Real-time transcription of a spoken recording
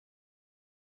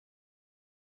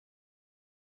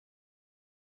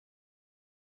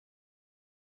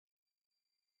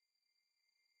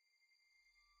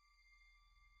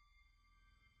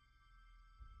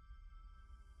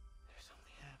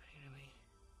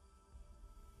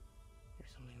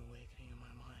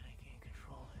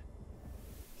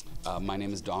My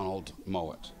name is Donald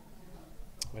Mowat.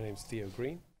 My name's Theo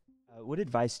Green. What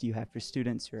advice do you have for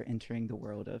students who are entering the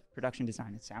world of production design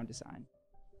and sound design?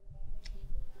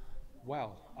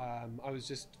 Well, I was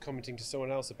just commenting to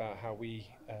someone else about how we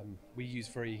use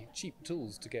very cheap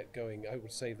tools to get going. I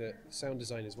would say that sound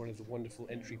design is one of the wonderful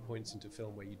entry points into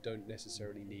film where you don't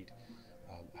necessarily need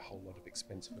a whole lot of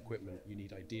expensive equipment. You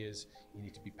need ideas, you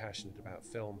need to be passionate about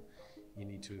film, you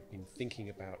need to have been thinking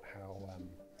about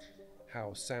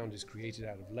how sound is created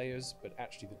out of layers, but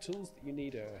actually the tools that you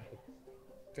need are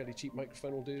a fairly cheap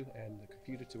microphone will do, and a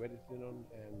computer to edit it on,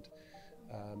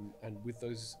 and with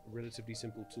those relatively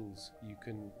simple tools you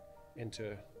can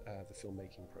enter the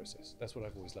filmmaking process. That's what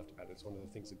I've always loved about it. It's one of the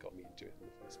things that got me into it in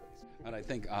the first place. And I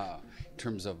think in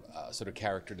terms of sort of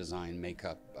character design,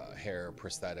 makeup, hair,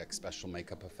 prosthetics, special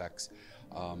makeup effects,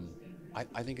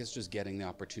 I think it's just getting the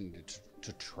opportunity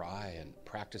to try and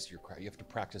practice your craft. You have to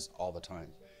practice all the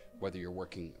time. Whether you're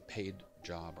working a paid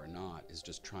job or not, is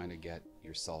just trying to get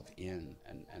yourself in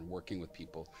and working with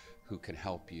people who can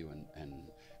help you and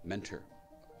mentor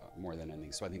more than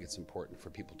anything. So I think it's important for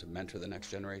people to mentor the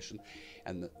next generation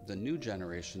and the new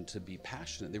generation to be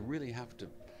passionate. They really have to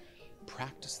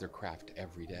practice their craft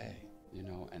every day, you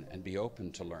know, and be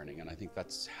open to learning. And I think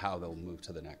that's how they'll move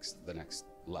to the next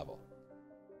level.